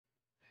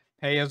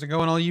Hey, how's it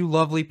going, all you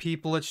lovely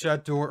people at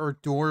Shut Door or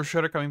Door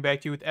Shutter, coming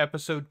back to you with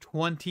episode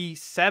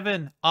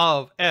 27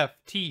 of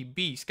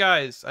FTB.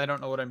 Guys, I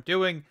don't know what I'm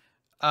doing,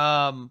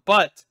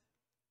 but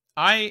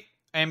I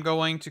am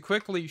going to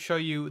quickly show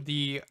you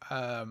the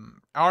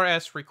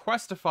RS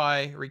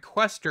Requestify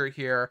requester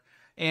here,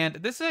 and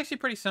this is actually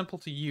pretty simple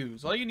to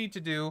use. All you need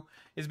to do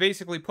is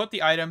basically put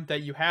the item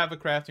that you have a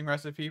crafting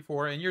recipe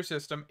for in your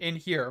system in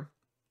here,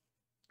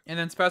 and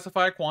then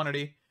specify a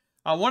quantity.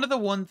 One of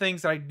the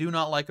things that I do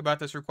not like about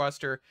this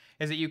requester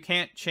is that you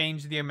can't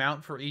change the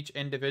amount for each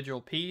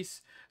individual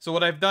piece. So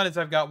what I've done is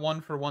I've got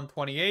one for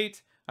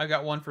 128, I've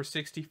got one for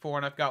 64,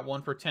 and I've got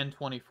one for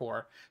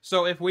 1024.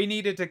 So if we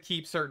needed to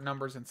keep certain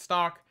numbers in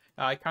stock,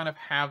 I kind of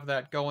have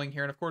that going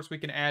here. And of course, we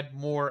can add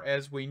more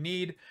as we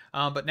need.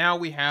 But now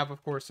we have,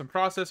 of course, some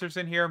processors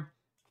in here.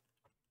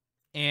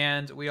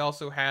 And we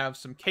also have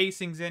some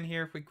casings in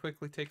here, if we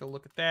quickly take a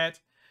look at that.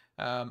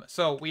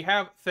 So we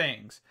have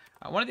things.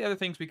 One of the other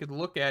things we could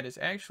look at is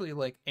actually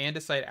like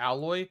andesite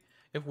alloy.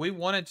 If we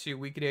wanted to,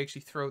 we could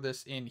actually throw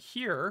this in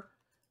here,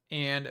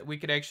 and we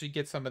could actually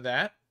get some of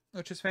that,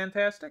 which is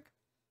fantastic.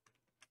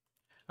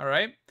 All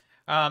right.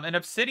 And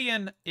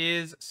obsidian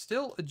is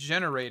still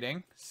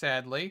generating,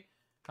 sadly,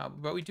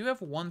 but we do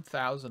have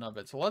 1,000 of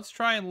it. So let's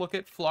try and look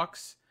at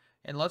flux,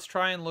 and let's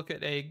try and look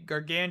at a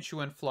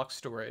gargantuan flux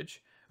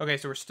storage. Okay,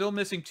 so we're still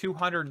missing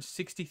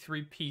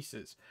 263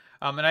 pieces.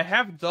 And I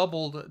have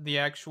doubled the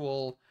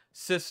actual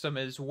system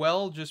as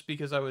well, just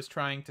because I was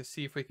trying to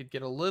see if we could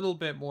get a little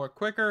bit more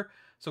quicker.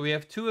 So we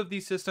have two of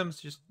these systems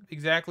just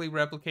exactly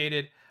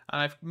replicated.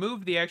 And I've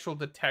moved the actual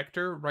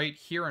detector right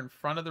here in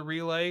front of the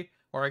relay,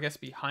 or I guess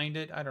behind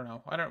it. I don't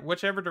know.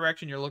 Whichever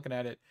direction you're looking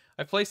at it.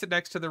 I placed it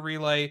next to the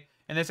relay,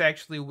 and this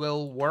actually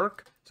will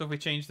work. So if we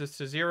change this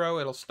to 0,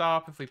 it'll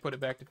stop. If we put it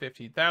back to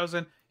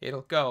 15,000,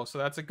 it'll go. So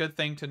that's a good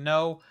thing to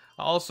know.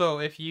 Also,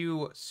 if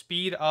you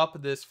speed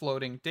up this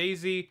floating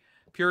daisy,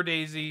 pure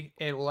daisy,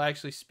 it will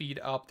actually speed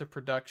up the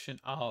production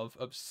of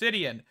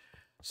obsidian.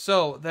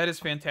 So that is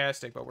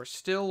fantastic, but we're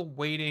still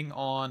waiting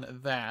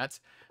on that.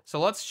 So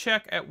let's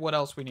check at what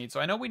else we need. So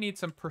I know we need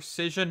some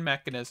precision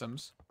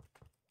mechanisms.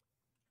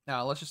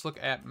 Now let's just look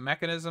at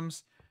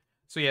mechanisms.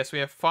 So yes, we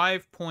have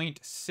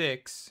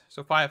 5.6,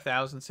 so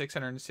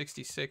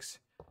 5,666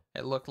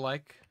 it looked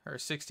like, or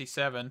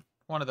 67,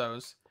 one of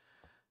those.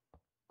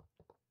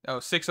 Oh,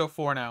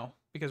 604 now,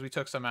 because we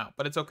took some out,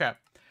 but it's okay.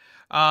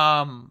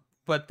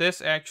 But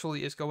this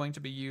actually is going to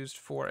be used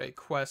for a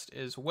quest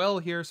as well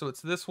here, so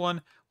it's this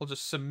one. We'll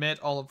just submit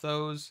all of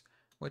those,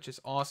 which is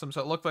awesome. So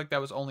it looked like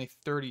that was only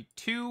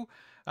 32,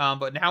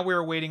 but now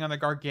we're waiting on the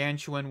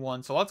gargantuan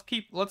one. So let's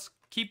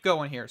keep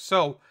going here.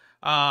 So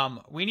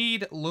we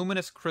need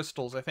luminous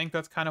crystals. I think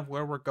that's kind of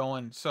where we're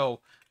going.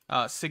 So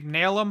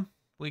signalum,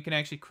 we can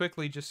actually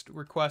quickly just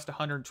request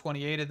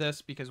 128 of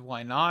this, because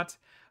why not?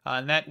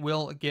 And that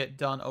will get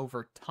done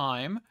over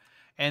time.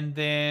 And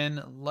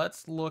then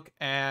let's look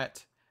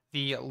at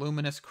the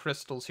luminous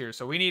crystals here.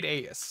 So we need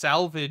a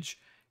salvaging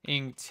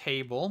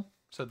table.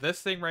 So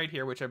this thing right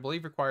here, which I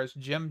believe requires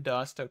gem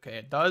dust. Okay,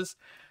 it does.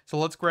 So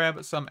let's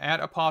grab some at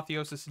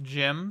apotheosis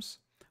gems.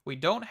 We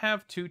don't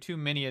have too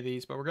many of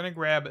these, but we're going to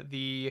grab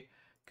the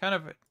kind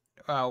of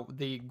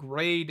the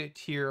grade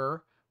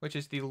tier, which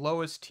is the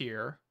lowest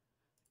tier.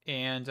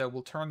 And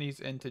we'll turn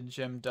these into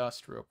gem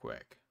dust real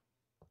quick.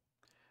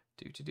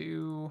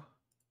 We'll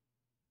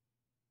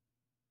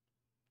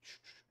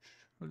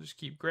just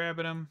keep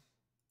grabbing them.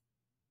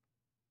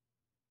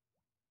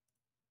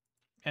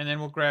 And then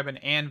we'll grab an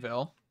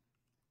anvil.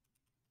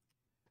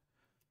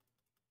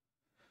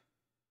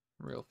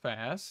 Real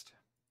fast.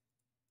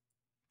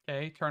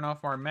 Okay, turn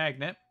off our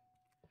magnet.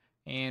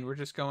 And we're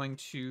just going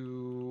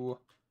to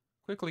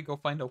quickly go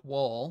find a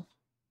wall.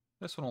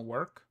 This one will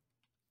work.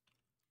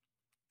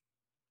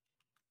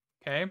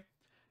 Okay.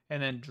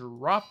 And then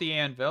drop the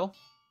anvil.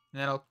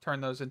 And that'll turn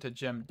those into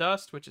gem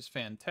dust, which is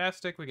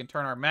fantastic. We can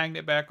turn our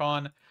magnet back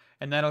on,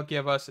 and that'll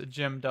give us a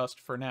gem dust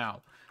for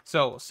now.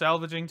 So,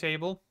 salvaging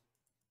table.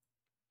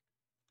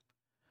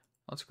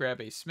 Let's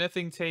grab a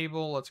smithing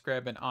table. Let's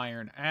grab an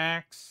iron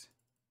axe.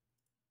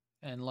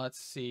 And let's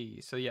see.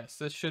 So, yes,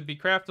 this should be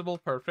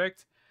craftable.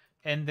 Perfect.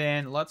 And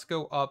then let's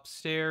go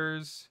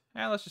upstairs.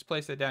 Let's just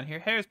place it down here.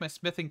 Here's my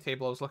smithing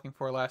table I was looking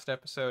for last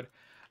episode.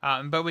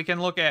 But we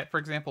can look at, for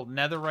example,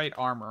 netherite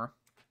armor.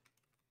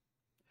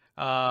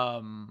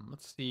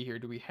 Let's see here.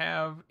 Do we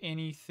have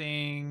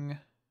anything?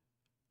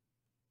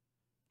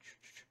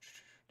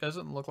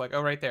 Doesn't look like.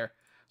 Oh, right there.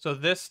 So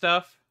this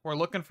stuff, we're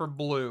looking for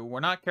blue. We're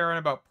not caring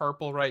about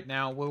purple right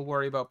now. We'll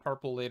worry about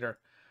purple later.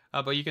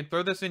 But you can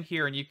throw this in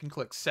here, and you can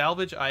click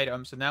salvage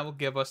items, and that will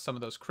give us some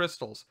of those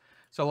crystals.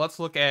 So let's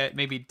look at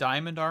maybe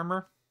diamond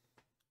armor.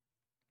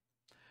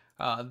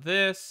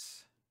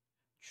 This,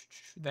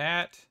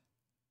 that.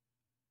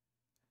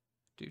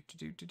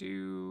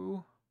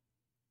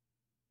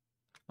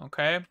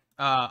 Okay.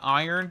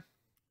 Iron.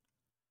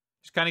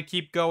 Just kind of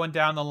keep going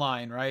down the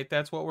line, right?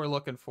 That's what we're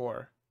looking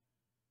for.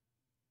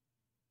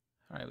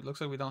 All right, it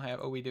looks like we don't have...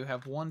 Oh, we do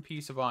have one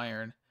piece of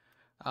iron.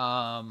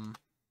 I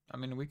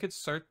mean, we could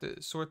sort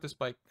this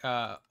by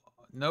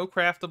no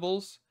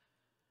craftables.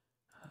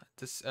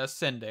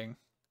 Ascending.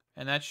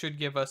 And that should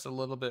give us a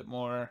little bit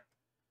more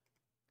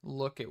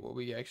look at what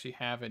we actually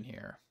have in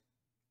here.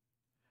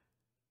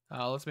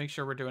 Let's make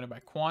sure we're doing it by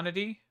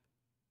quantity.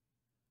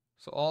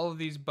 So all of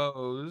these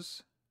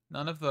bows,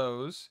 none of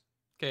those.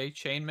 Okay,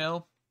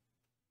 chainmail.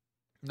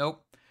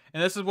 Nope.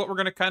 And this is what we're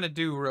going to kind of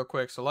do real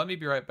quick. So let me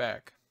be right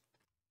back.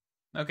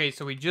 Okay,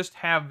 so we just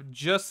have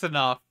just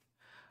enough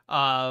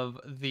of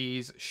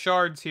these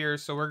shards here.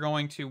 So we're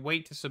going to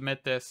wait to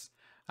submit this.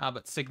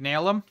 But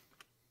signalum.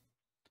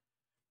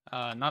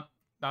 Not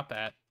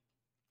that.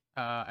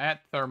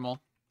 At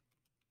thermal.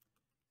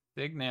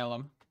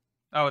 Signalum.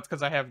 Oh, it's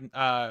because I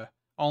have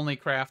only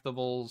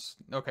craftables.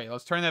 Okay,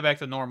 let's turn that back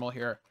to normal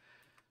here.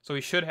 So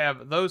we should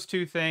have those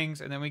two things,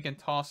 and then we can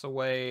toss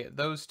away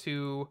those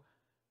two.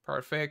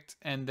 Perfect.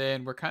 And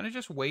then we're kind of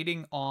just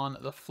waiting on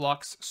the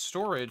flux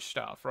storage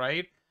stuff,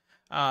 right?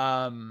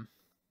 So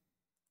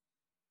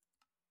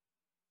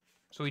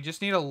we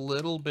just need a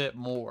little bit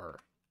more.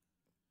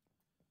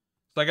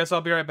 So I guess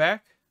I'll be right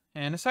back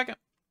in a second.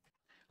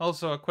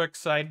 Also, a quick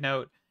side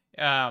note.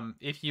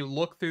 If you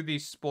look through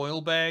these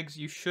spoil bags,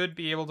 you should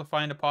be able to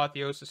find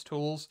Apotheosis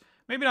tools.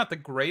 Maybe not the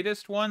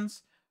greatest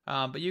ones,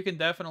 but you can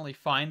definitely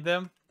find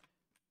them.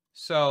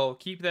 So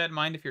keep that in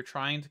mind if you're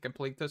trying to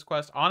complete this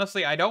quest.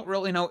 Honestly, I don't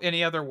really know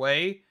any other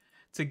way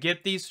to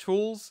get these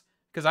tools,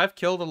 because I've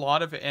killed a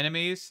lot of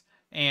enemies,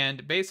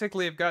 and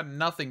basically I've gotten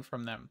nothing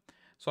from them.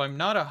 So I'm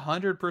not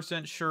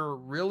 100% sure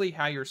really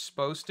how you're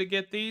supposed to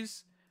get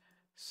these.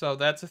 So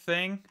that's a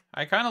thing.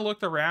 I kind of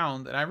looked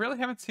around, and I really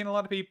haven't seen a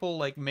lot of people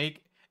like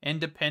make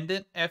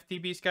independent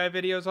FTB Sky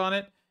videos on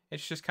it.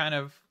 It's just kind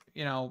of,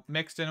 you know,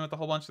 mixed in with a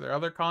whole bunch of their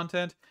other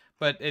content,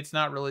 but it's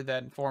not really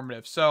that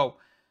informative. So,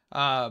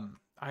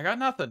 I got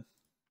nothing.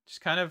 Just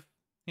kind of,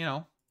 you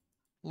know,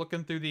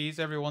 looking through these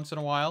every once in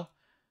a while.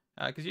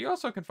 Because you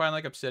also can find,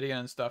 like, obsidian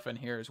and stuff in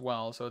here as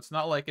well. So it's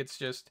not like it's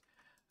just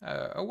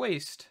a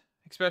waste,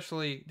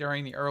 especially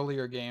during the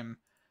earlier game.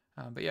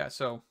 But yeah,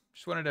 so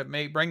just wanted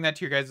to bring that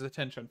to your guys'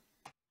 attention.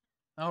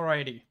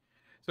 Alrighty.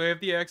 So we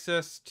have the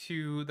access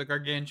to the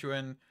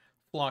gargantuan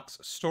flux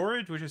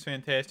storage, which is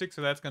fantastic.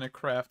 So that's going to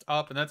craft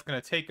up, and that's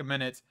going to take a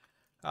minute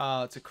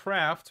to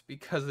craft,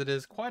 because it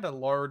is quite a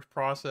large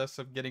process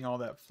of getting all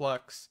that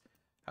flux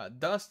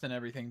dust and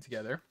everything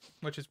together,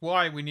 which is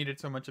why we needed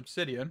so much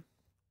obsidian.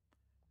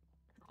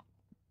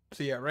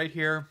 So yeah, right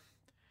here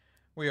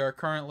we are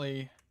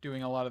currently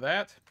doing a lot of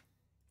that,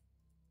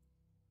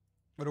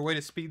 but a way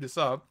to speed this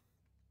up,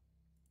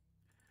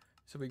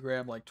 so we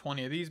grab like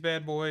 20 of these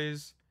bad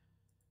boys.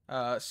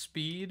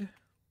 Speed,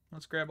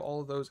 let's grab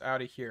all of those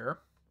out of here.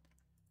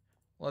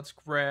 Let's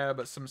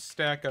grab some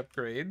stack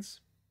upgrades.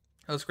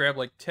 Let's grab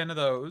like 10 of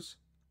those.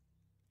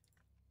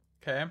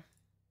 Okay.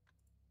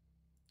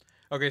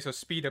 Okay, so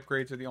speed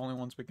upgrades are the only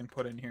ones we can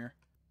put in here.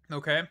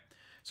 Okay.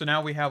 So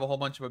now we have a whole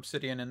bunch of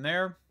obsidian in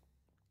there.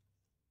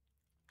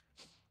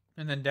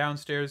 And then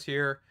downstairs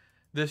here,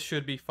 this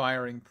should be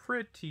firing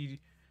pretty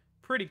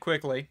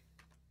quickly.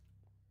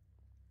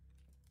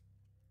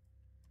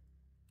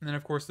 And then,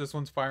 of course, this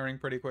one's firing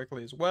pretty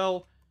quickly as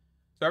well.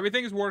 So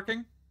everything is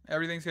working.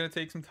 Everything's going to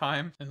take some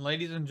time. And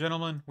ladies and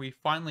gentlemen, we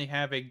finally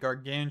have a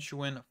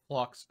gargantuan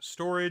flux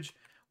storage,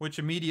 which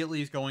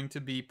immediately is going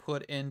to be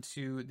put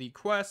into the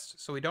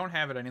quest. So we don't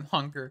have it any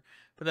longer,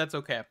 but that's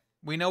okay.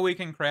 We know we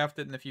can craft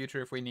it in the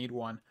future if we need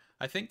one.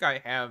 I think I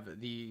have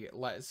the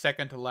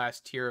second to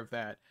last tier of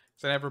that,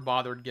 because I never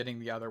bothered getting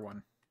the other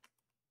one.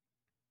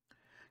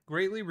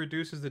 Greatly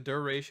reduces the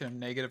duration of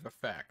negative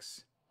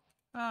effects.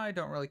 I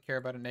don't really care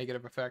about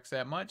negative effects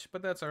that much,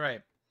 but that's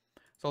alright.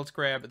 So let's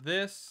grab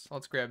this,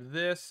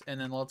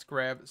 and then let's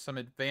grab some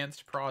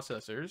advanced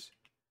processors.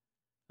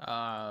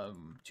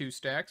 2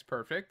 stacks,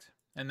 perfect.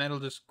 And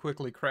that'll just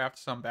quickly craft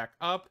some back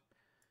up.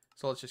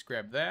 So let's just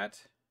grab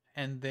that.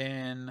 And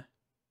then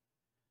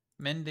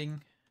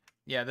mending.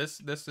 Yeah, this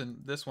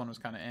one was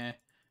kind of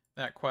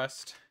that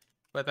quest,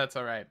 but that's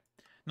alright.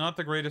 Not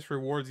the greatest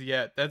rewards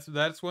yet.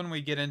 That's when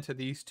we get into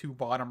these 2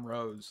 bottom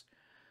rows.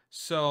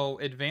 So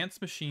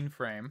advanced machine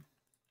frame.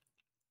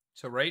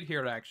 So right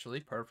here, actually,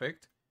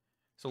 perfect.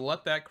 So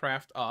let that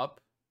craft up.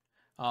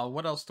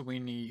 What else do we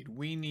need?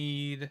 We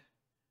need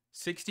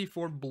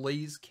 64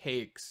 blaze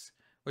cakes,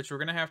 which we're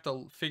going to have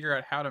to figure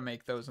out how to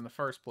make those in the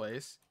first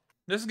place.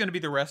 This is going to be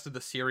the rest of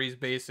the series,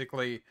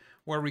 basically,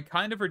 where we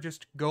kind of are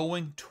just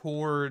going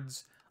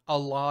towards a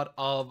lot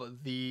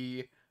of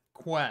the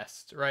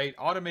quests, right?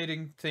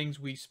 Automating things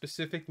we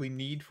specifically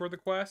need for the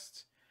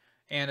quests,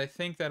 and I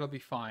think that'll be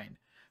fine.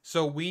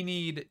 So we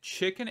need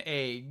chicken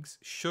eggs,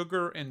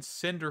 sugar, and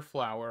cinder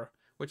flour,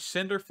 which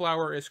cinder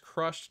flour is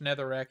crushed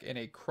netherrack in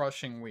a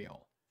crushing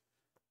wheel.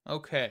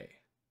 Okay.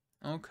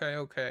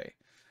 Okay.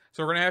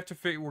 So we're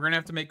gonna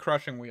have to make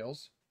crushing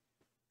wheels,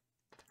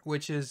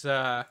 which is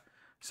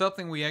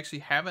something we actually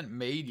haven't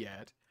made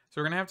yet. So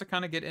we're gonna have to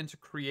kind of get into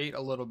create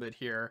a little bit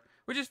here,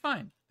 which is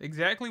fine.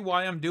 Exactly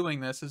why I'm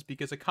doing this is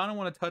because I kind of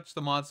want to touch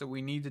the mods that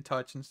we need to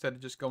touch instead of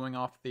just going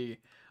off the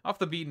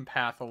beaten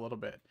path a little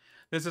bit.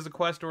 This is a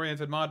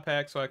quest-oriented mod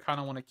pack, so I kind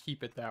of want to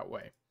keep it that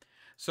way.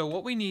 So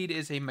what we need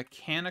is a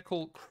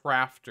mechanical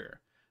crafter.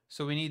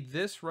 So we need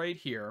this right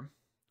here,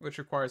 which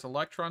requires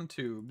electron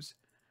tubes.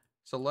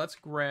 So let's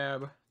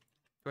grab...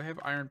 Do I have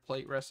iron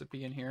plate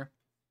recipe in here?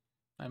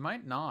 I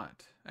might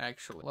not,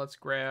 actually. Let's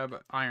grab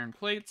iron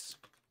plates.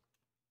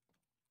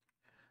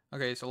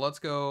 Okay, so let's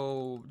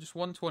go just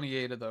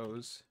 128 of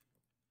those.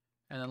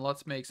 And then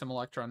let's make some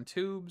electron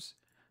tubes,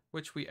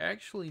 which we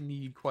actually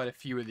need quite a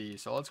few of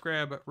these. So let's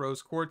grab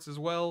rose quartz as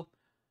well.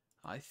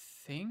 I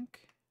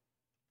think...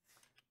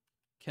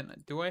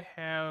 do I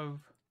have...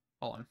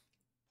 Hold on.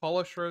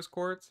 Polished rose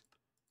quartz?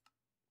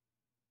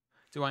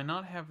 Do I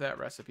not have that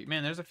recipe?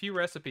 Man, there's a few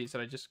recipes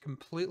that I just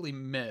completely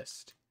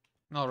missed.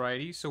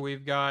 Alrighty, so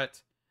we've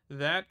got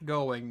that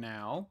going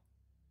now.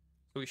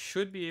 So we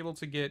should be able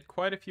to get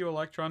quite a few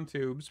electron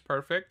tubes.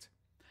 Perfect.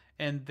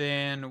 And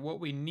then what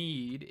we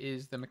need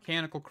is the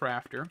mechanical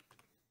crafter.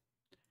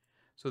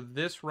 So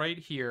this right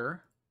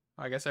here,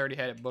 I guess I already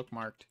had it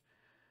bookmarked.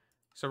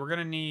 So we're going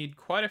to need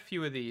quite a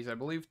few of these. I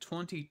believe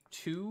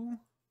 22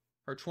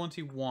 or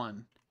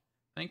 21.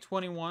 I think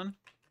 21.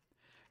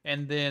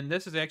 And then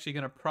this is actually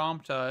going to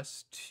prompt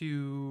us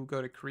to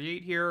go to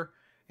create here.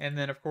 And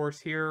then, of course,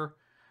 here,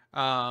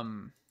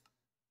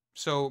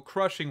 so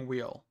crushing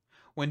wheel.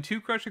 When two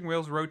crushing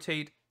wheels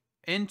rotate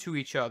into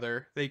each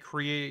other, they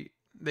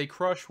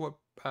crush what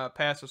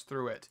passes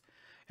through it.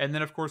 And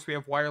then, of course, we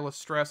have wireless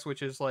stress,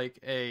 which is like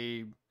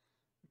a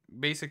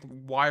basic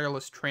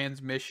wireless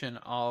transmission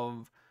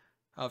of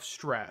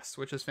stress,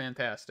 which is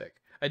fantastic.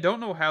 I don't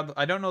know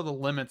I don't know the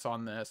limits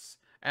on this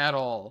at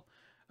all.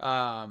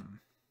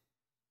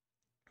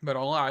 But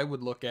all I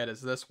would look at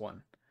is this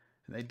one.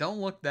 And they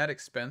don't look that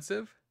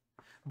expensive,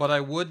 but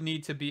I would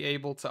need to be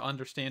able to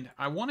understand.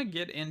 I want to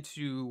get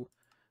into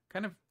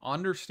kind of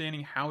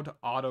understanding how to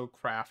auto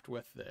craft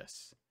with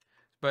this.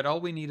 But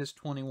all we need is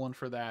 21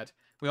 for that.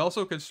 We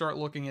also could start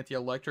looking at the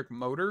electric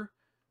motor,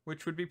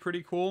 which would be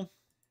pretty cool.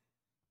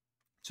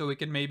 So we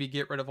can maybe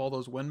get rid of all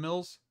those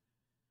windmills,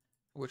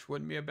 which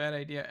wouldn't be a bad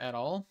idea at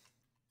all.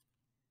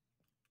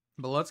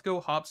 But let's go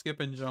hop,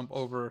 skip, and jump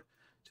over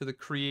to the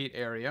create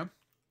area.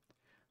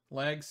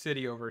 Lag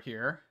City over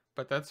here,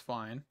 but that's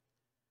fine.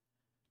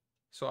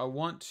 So I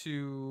want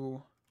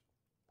to...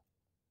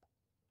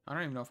 I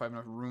don't even know if I have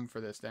enough room for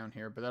this down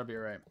here, but that'll be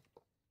alright.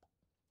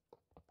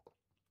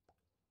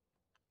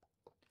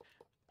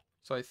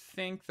 So I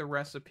think the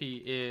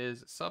recipe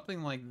is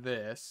something like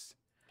this.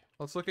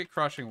 Let's look at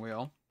crushing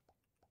wheel.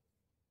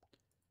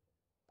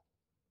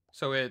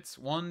 So it's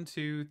 1,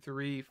 2,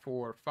 3,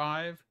 4,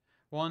 5.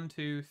 1,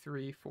 2,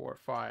 3, 4,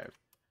 5.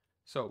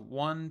 So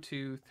 1,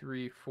 2,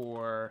 3,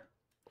 4,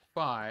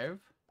 5.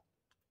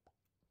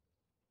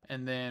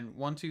 And then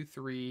 1, 2,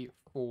 3,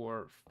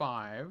 4,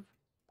 5.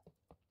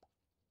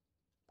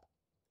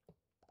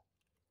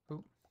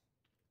 Oop.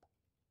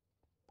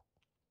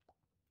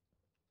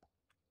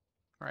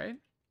 Right?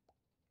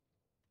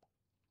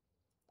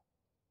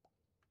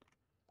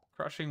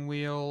 Crushing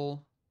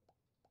wheel.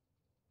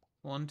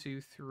 1,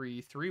 2,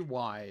 3, 3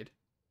 wide.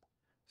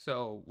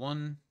 So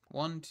 1,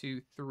 1,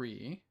 2,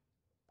 3.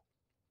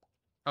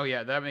 Oh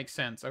yeah, that makes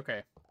sense.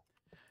 Okay.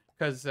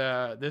 Because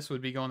this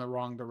would be going the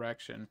wrong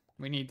direction.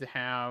 We need to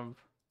have...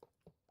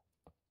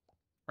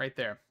 right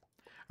there.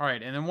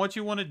 Alright, and then what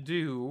you want to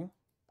do,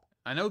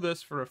 I know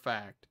this for a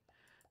fact,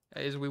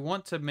 is we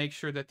want to make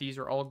sure that these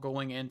are all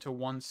going into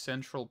one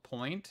central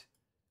point.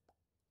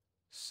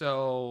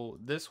 So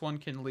this one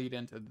can lead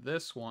into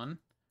this one.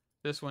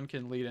 This one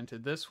can lead into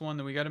this one.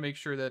 Then we got to make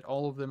sure that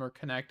all of them are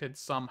connected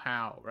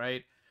somehow,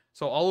 right?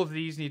 So all of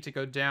these need to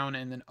go down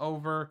and then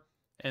over.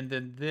 And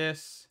then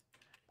this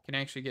can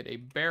actually get a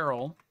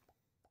barrel.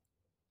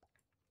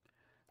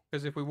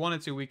 Because if we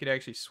wanted to, we could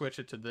actually switch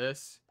it to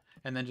this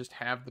and then just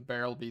have the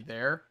barrel be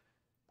there.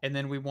 And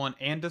then we want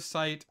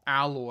andesite,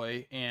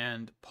 alloy,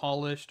 and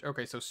polished.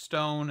 Okay, so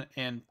stone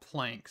and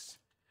planks.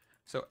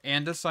 So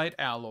andesite,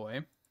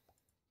 alloy,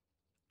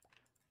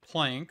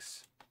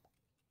 planks.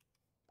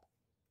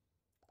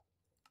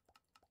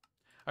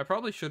 I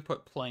probably should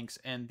put planks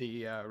in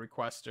the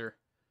requester,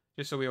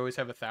 just so we always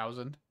have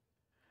 1,000.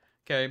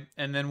 Okay,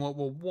 and then what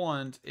we'll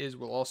want is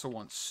we'll also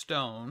want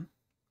stone.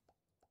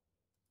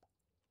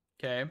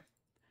 Okay,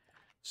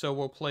 so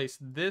we'll place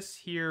this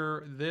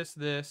here,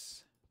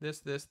 this.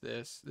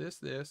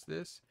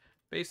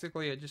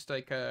 Basically, just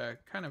like a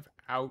kind of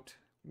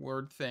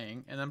outward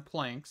thing, and then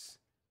planks.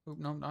 Oop,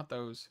 no, not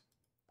those.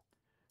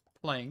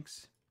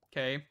 Planks.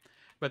 Okay,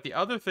 but the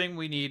other thing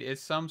we need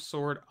is some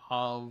sort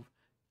of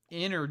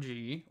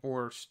energy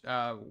or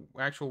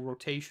actual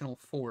rotational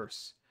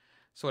force.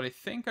 So what I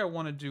think I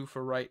want to do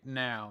for right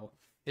now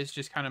is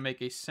just kind of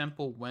make a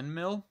simple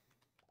windmill.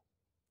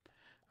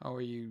 Oh,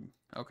 are you...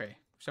 okay.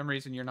 For some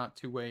reason, you're not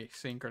two-way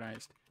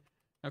synchronized.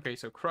 Okay,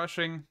 so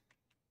crushing.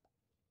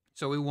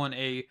 So we want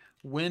a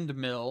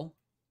windmill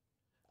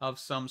of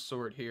some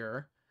sort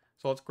here.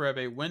 So let's grab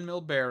a windmill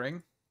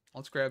bearing.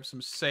 Let's grab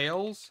some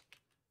sails.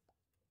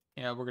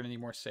 Yeah, we're going to need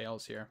more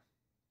sails here.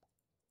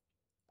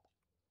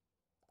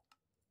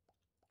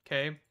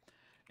 Okay.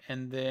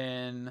 And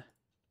then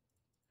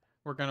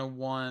we're going to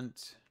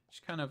want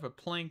Just kind of a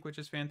plank, which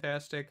is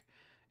fantastic.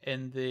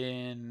 And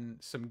then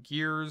some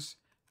gears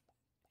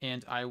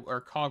and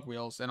or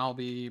cogwheels, and I'll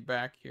be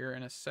back here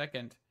in a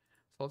second.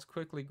 So let's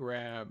quickly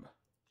grab.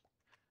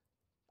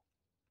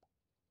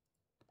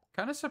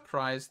 Kind of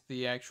surprised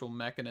the actual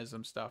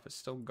mechanism stuff is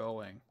still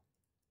going.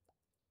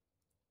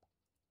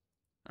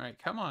 Alright,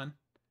 come on.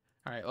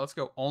 Alright, let's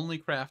go only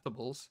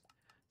craftables.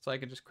 So I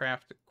can just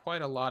craft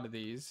quite a lot of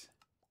these.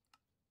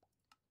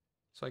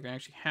 So I can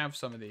actually have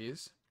some of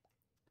these.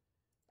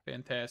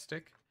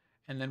 Fantastic.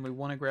 And then we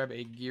want to grab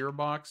a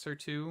gearbox or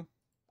two.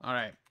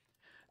 Alright.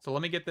 So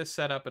let me get this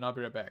set up and I'll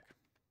be right back.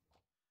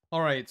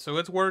 Alright, so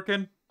it's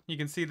working. You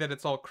can see that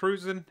it's all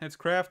cruising. It's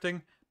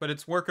crafting. But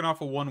it's working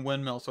off of one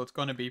windmill, so it's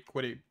going to be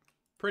pretty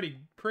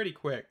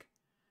quick.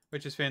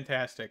 Which is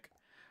fantastic.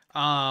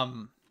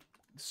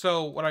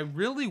 So what I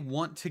really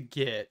want to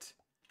get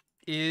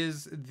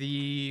is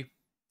the...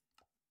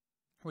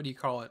 what do you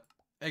call it?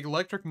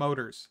 Electric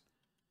motors.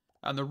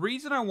 And the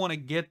reason I want to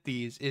get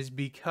these is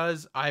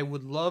because I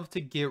would love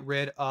to get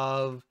rid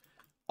of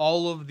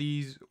all of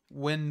these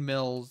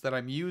windmills that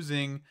I'm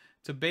using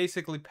to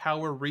basically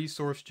power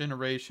resource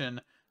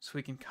generation so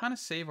we can kind of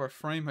save our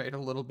frame rate a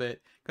little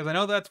bit, because I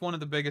know that's one of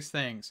the biggest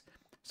things.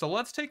 So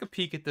let's take a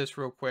peek at this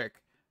real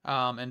quick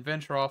and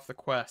venture off the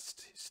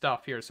quest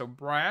stuff here. So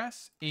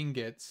brass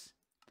ingots,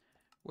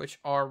 which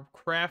are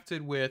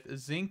crafted with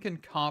zinc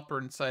and copper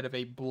inside of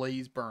a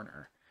blaze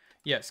burner.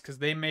 Yes, because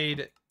they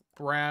made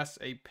brass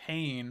a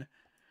pain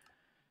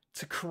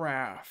to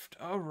craft.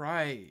 All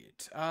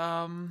right.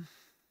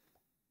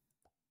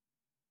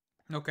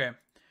 Okay.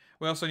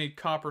 We also need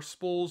copper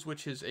spools,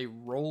 which is a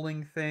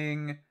rolling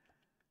thing,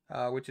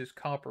 which is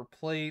copper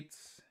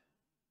plates.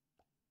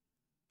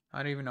 I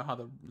don't even know how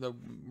the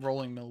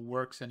rolling mill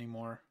works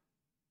anymore.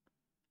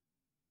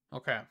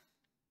 Okay.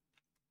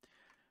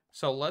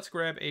 So let's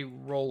grab a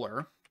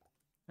roller.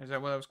 Is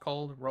that what it was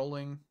called?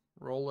 Rolling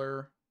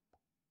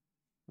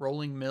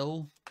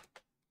mill?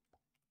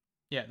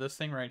 Yeah, this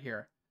thing right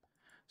here.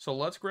 So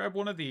let's grab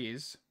one of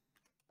these.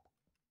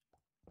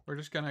 We're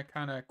just going to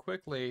kind of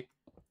quickly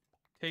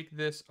take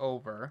this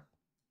over.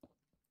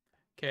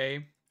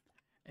 Okay.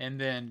 And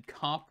then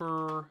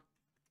copper.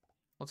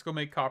 Let's go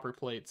make copper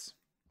plates.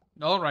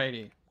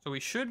 Alrighty. So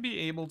we should be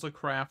able to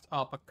craft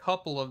up a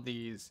couple of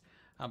these.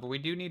 But we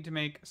do need to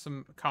make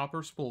some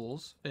copper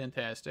spools.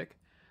 Fantastic.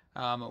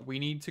 We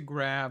need to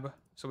grab...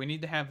 so we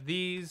need to have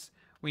these.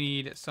 We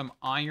need some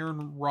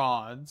iron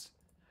rods.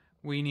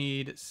 We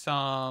need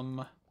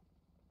some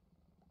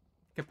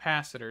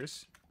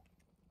capacitors.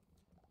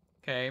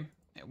 Okay.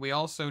 We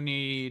also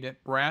need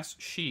brass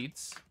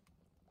sheets,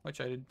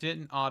 which I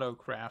didn't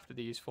auto-craft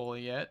these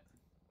fully yet.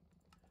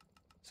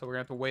 So we're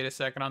going to have to wait a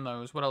second on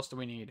those. What else do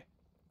we need?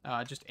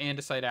 Just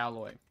andesite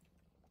alloy.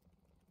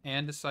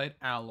 Andesite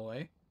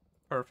alloy.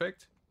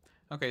 Perfect.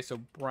 Okay, so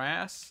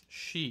brass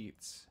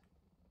sheets.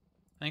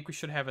 I think we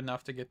should have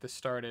enough to get this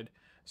started.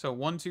 So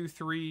 1, 2,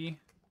 3.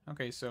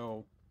 Okay,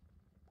 so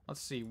let's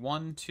see.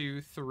 1,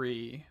 2,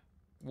 3.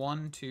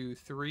 1, 2,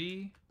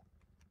 3.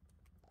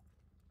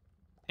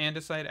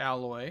 Andesite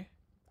alloy.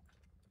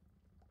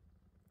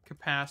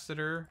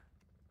 Capacitor.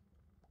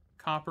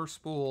 Copper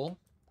spool.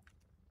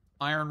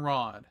 Iron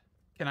rod.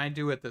 Can I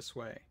do it this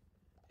way?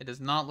 It does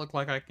not look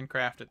like I can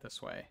craft it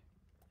this way.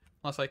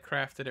 Unless I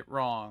crafted it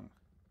wrong.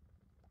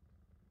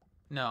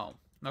 No.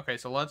 Okay,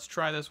 so let's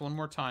try this one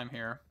more time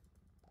here.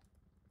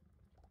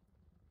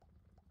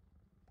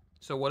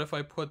 So what if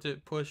I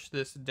push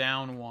this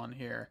down one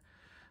here?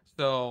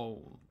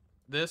 So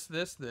this,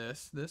 that,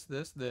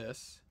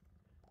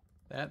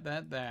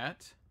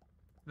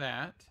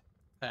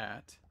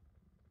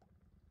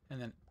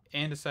 and then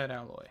andesite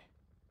alloy.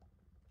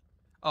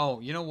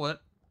 Oh, you know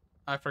what?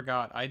 I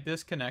forgot. I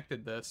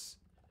disconnected this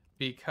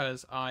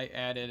because I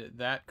added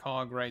that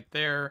cog right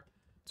there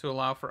to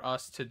allow for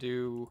us to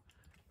do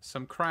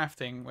some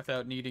crafting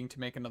without needing to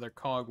make another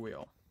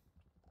cogwheel.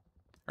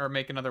 Or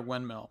make another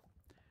windmill.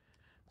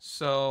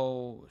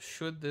 So,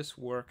 should this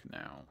work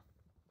now?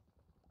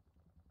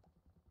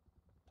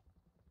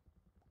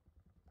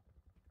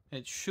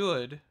 It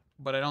should,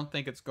 but I don't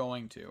think it's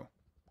going to.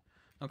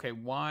 Okay,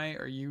 why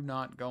are you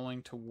not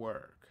going to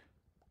work?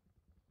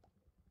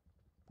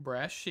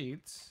 Brass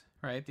sheets,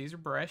 right? These are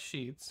brass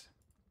sheets.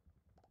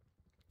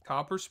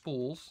 Copper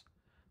spools.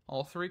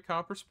 All 3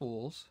 copper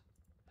spools.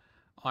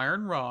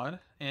 Iron rod,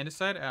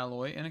 andesite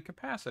alloy, and a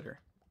capacitor.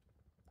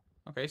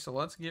 Okay, so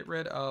let's get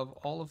rid of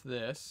all of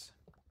this.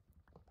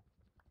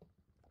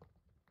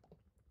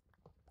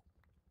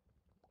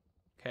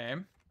 Okay.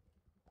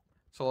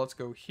 So let's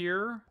go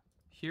here,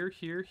 here,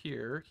 here,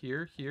 here,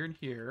 here, here, and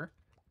here.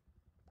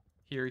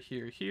 Here,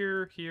 here,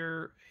 here,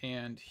 here,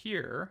 and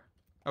here.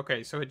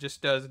 Okay, so it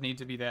just does need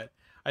to be that.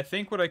 I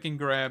think what I can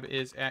grab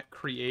is at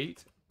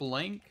create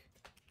blank.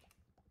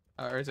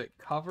 Or is it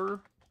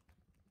cover?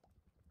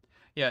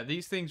 Yeah,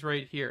 these things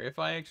right here. If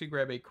I actually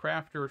grab a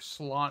crafter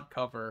slot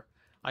cover,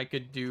 I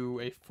could do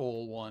a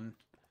full one.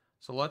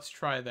 So let's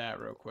try that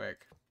real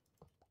quick.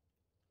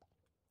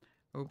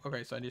 Oop,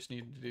 okay, so I just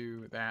need to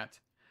do that.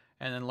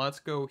 And then let's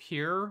go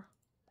here.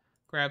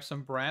 grab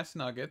some brass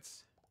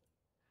nuggets.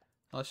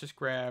 Let's just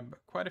grab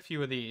quite a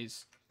few of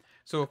these.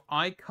 So if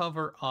I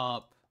cover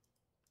up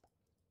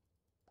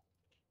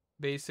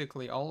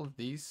basically all of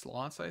these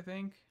slots, I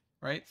think,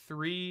 right?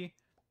 3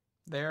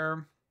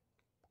 there.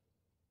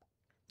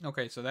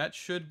 Okay, so that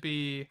should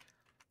be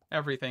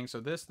everything. So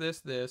this,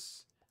 that,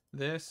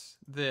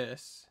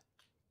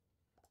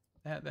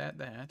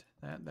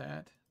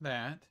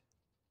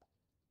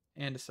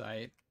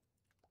 andesite.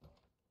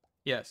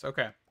 Yes,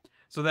 okay.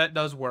 So that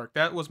does work.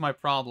 That was my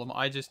problem.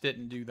 I just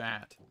didn't do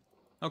that.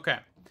 Okay.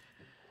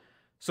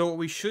 So what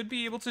we should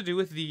be able to do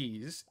with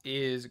these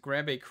is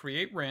grab a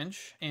create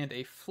wrench and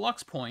a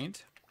flux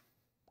point.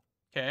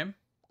 Okay.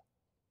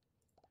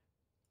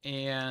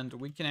 And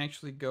we can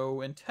actually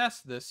go and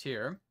test this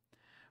here.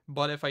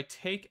 But if I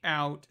take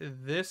out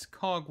this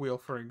cogwheel,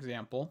 for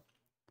example,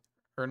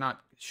 or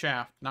not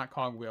shaft, not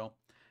cogwheel,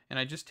 and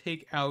I just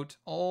take out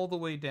all the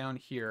way down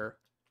here,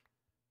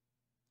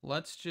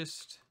 let's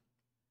just...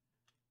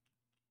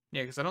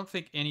 Yeah, because I don't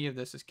think any of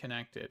this is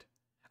connected.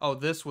 Oh,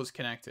 this was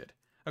connected.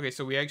 Okay,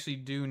 so we actually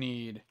do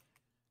need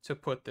to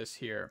put this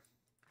here.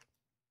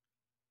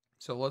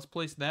 So let's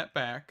place that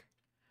back.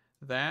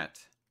 That,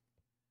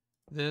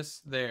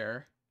 this,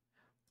 there.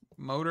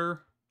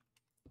 Motor.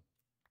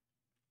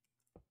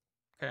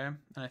 Okay, and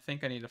I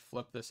think I need to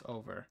flip this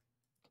over.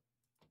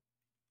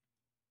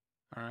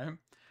 All right, and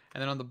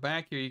then on the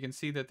back here, you can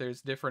see that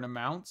there's different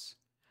amounts.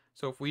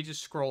 So if we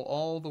just scroll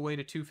all the way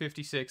to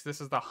 256, this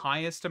is the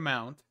highest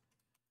amount.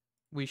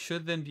 We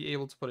should then be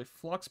able to put a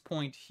flux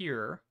point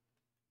here.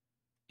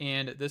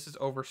 And this is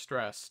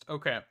overstressed.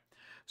 Okay,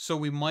 so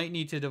we might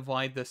need to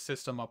divide this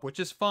system up, which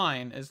is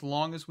fine as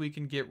long as we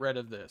can get rid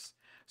of this.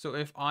 So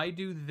if I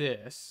do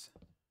this...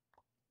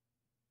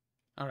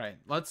 All right,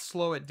 let's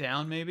slow it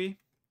down maybe,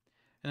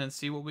 and then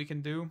see what we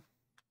can do.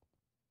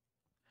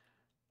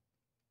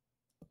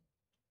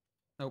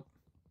 Nope.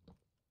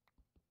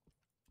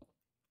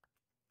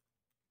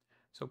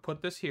 So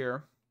put this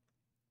here.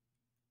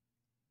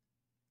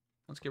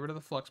 Let's get rid of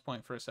the flux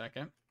point for a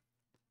second.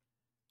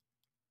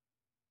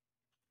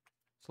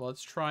 So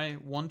let's try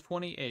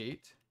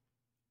 128.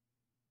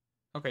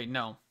 Okay,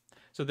 no.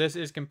 So this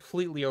is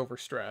completely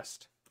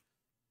overstressed.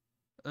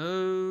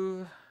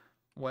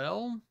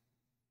 Well,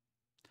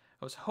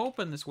 I was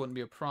hoping this wouldn't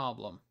be a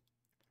problem.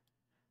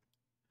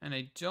 And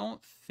I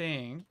don't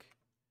think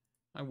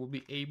I will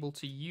be able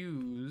to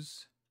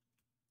use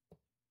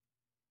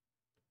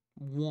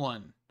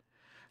 1.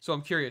 So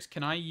I'm curious,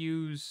 can I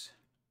use...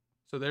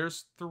 So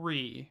there's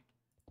 3.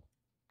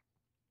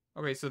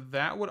 Okay, so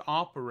that would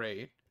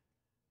operate.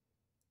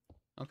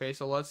 Okay,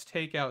 so let's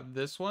take out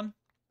this one.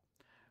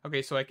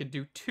 Okay, so I could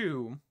do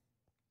 2.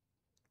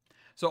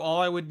 So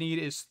all I would need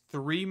is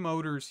 3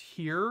 motors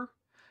here,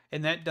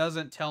 and that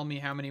doesn't tell me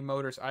how many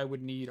motors I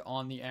would need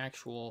on the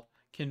actual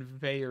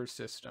conveyor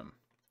system.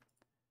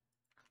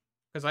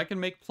 Because I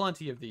can make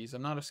plenty of these.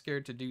 I'm not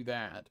scared to do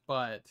that,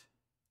 but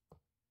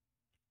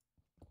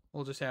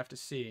we'll just have to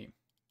see.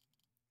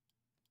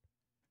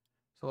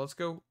 So let's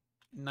go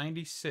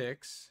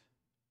 96.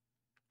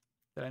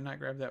 Did I not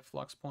grab that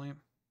flux point?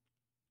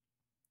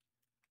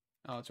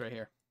 Oh, it's right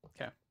here.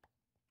 Okay.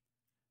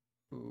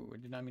 Ooh, I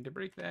did not mean to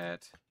break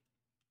that.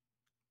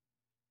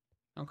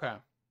 Okay.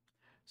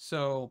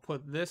 So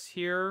put this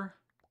here.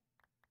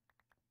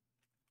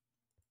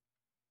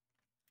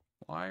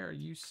 Why are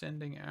you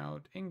sending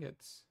out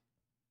ingots?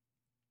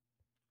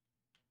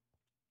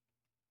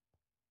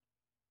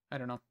 I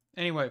don't know.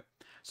 Anyway,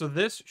 so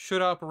this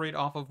should operate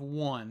off of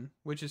 1,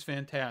 which is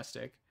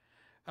fantastic.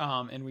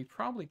 And we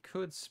probably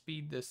could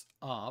speed this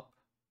up.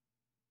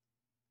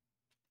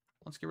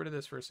 Let's get rid of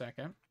this for a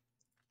second.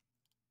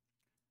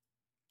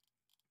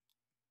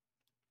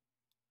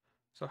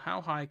 So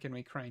how high can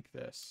we crank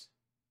this?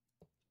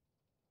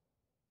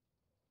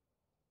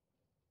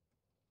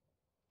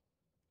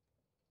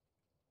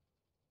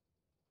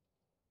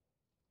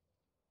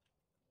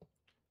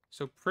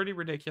 So pretty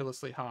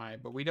ridiculously high,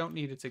 but we don't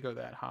need it to go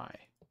that high.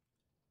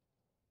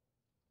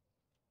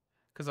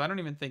 Because I don't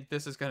even think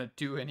this is going to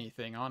do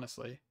anything,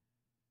 honestly.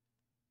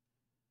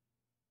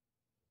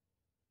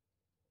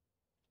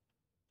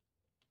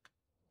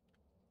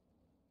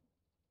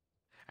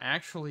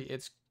 Actually,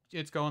 it's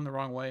going the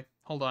wrong way.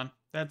 Hold on.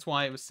 That's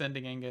why it was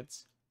sending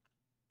ingots.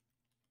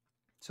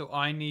 So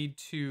I need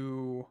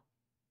to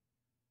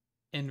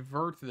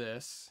invert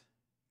this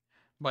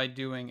by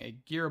doing a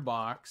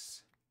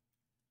gearbox.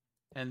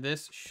 And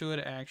this should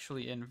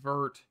actually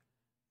invert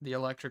the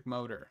electric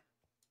motor.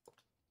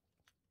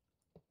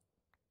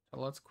 So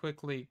let's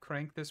quickly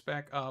crank this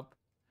back up.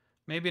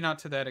 Maybe not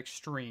to that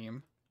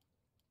extreme.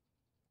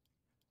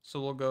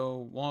 So we'll go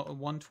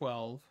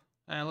 112.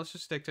 Let's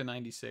just stick to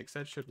 96.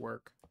 That should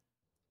work.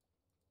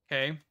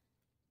 Okay.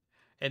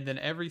 And then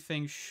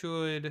everything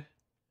should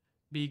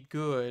be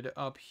good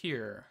up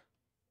here.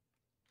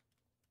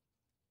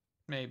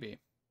 Maybe.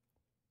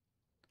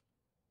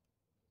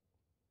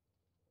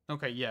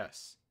 Okay,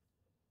 yes.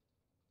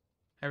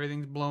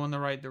 Everything's blowing the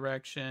right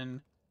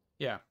direction.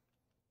 Yeah.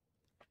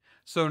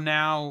 So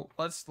now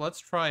let's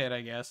try it,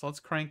 I guess. Let's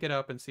crank it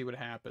up and see what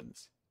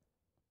happens.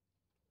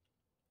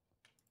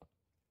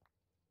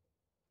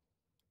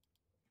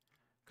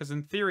 Because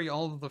in theory,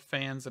 all of the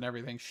fans and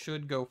everything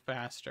should go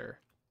faster.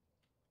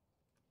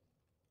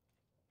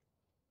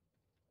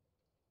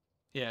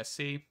 Yeah,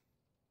 see?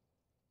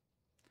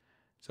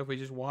 So if we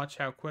just watch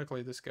how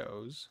quickly this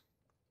goes.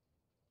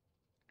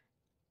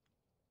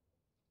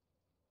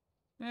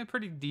 Yeah,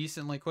 pretty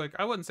decently quick.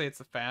 I wouldn't say it's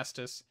the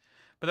fastest,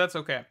 but that's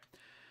okay.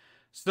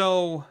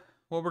 So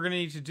what we're going to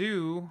need to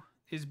do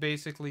is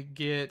basically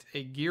get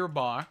a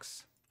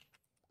gearbox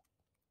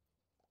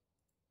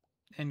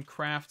and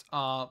craft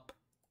up.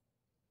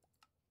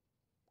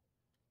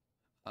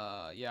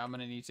 Yeah, I'm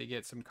going to need to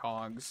get some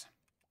cogs.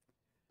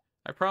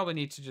 I probably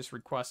need to just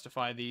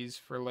requestify these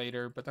for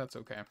later, but that's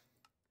okay.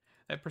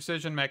 That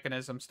precision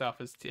mechanism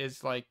stuff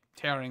is like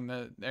tearing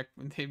they're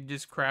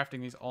just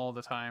crafting these all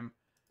the time.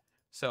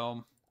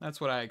 So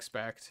that's what I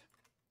expect.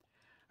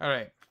 All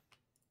right.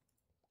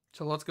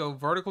 So let's go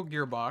vertical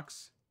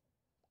gearbox.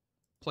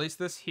 Place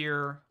this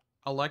here.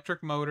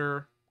 Electric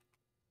motor.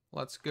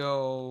 Let's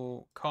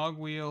go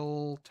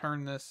cogwheel.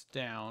 Turn this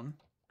down.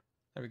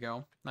 There we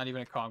go. Not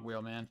even a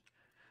cogwheel, man.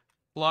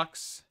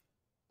 Flux.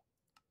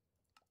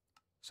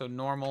 So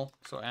normal.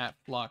 So at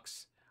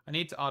flux. I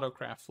need to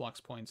autocraft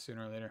flux points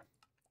sooner or later.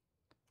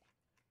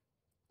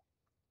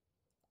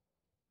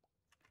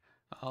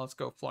 Let's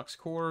go flux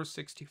core.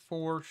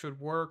 64 should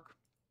work.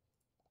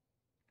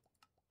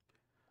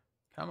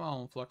 Come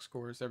on, flux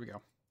cores. There we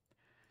go.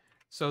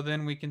 So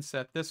then we can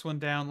set this one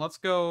down. Let's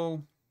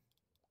go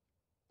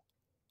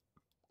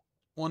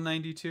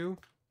 192.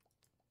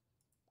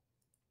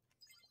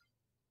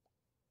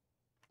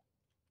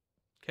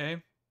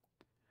 Okay.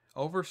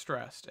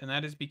 Overstressed. And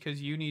that is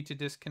because you need to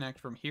disconnect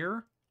from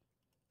here.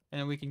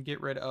 And we can get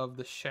rid of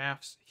the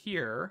shafts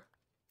here.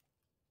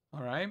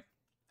 All right.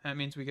 That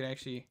means we can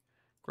actually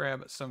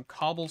grab some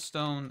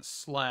cobblestone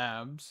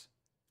slabs.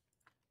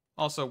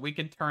 Also, we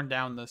can turn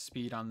down the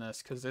speed on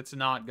this because it's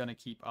not going to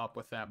keep up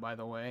with that, by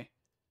the way.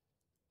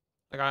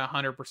 Like, I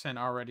 100%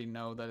 already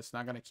know that it's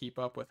not going to keep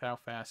up with how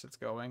fast it's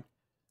going.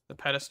 The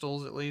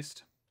pedestals, at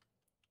least.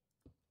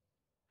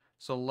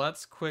 So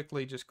let's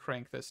quickly just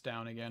crank this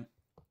down again.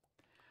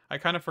 I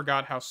kind of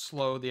forgot how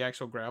slow the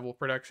actual gravel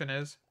production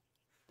is.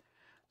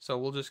 So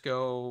we'll just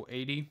go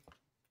 80.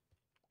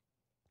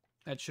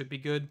 That should be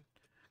good.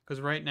 Because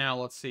right now,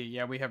 let's see.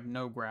 Yeah, we have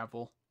no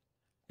gravel.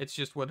 It's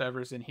just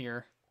whatever's in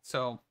here.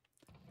 So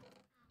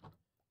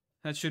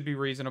that should be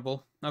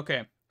reasonable.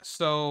 Okay,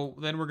 so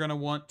then we're going to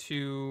want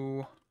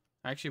to...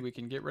 Actually, we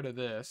can get rid of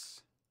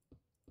this.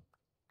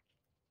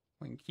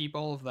 We can keep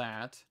all of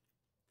that.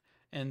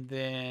 And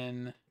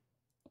then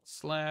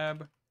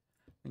slab.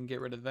 We can get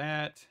rid of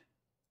that.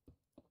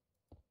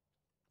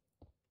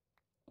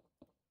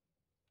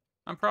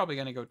 I'm probably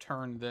going to go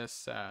turn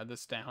this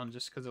this down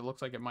just because it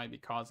looks like it might be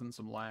causing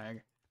some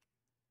lag.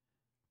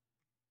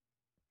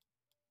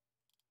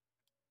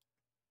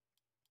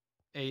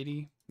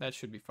 $80. That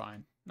should be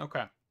fine.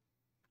 Okay.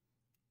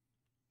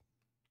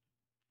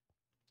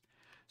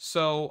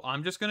 So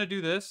I'm just going to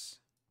do this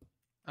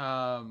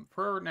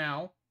for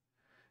now.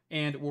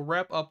 And we'll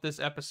wrap up this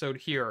episode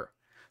here.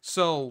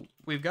 So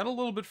we've got a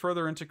little bit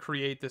further into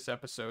create this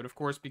episode, of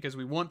course, because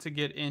we want to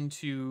get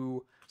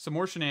into some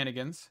more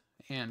shenanigans.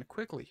 And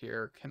quickly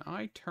here, can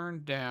I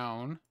turn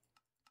down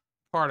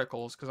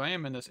particles? Because I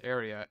am in this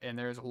area, and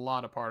there's a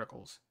lot of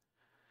particles.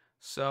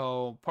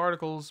 So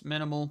particles,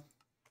 minimal.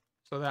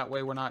 So that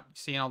way we're not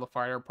seeing all the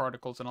fire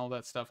particles and all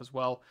that stuff as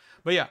well.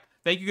 But yeah,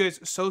 thank you guys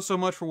so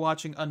much for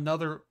watching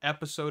another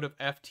episode of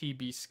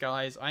FTB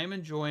Skies. I am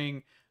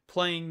enjoying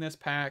playing this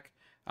pack.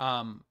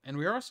 And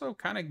we're also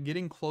kind of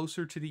getting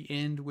closer to the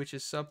end, which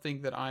is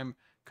something that I'm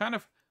kind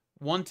of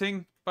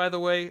wanting, by the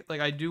way.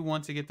 Like, I do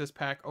want to get this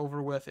pack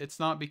over with. It's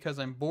not because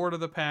I'm bored of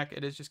the pack.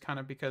 It is just kind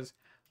of because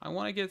I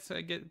want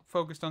to get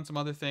focused on some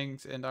other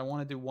things, and I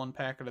want to do one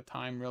pack at a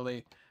time,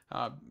 really.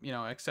 You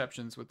know,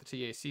 exceptions with the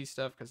TAC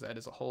stuff, because that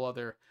is a whole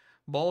other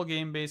ball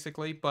game,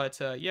 basically.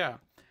 But, yeah,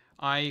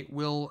 I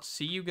will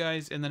see you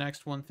guys in the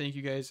next one. Thank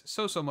you guys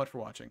so much for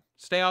watching.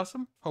 Stay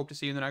awesome. Hope to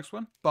see you in the next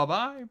one.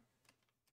 Bye-bye.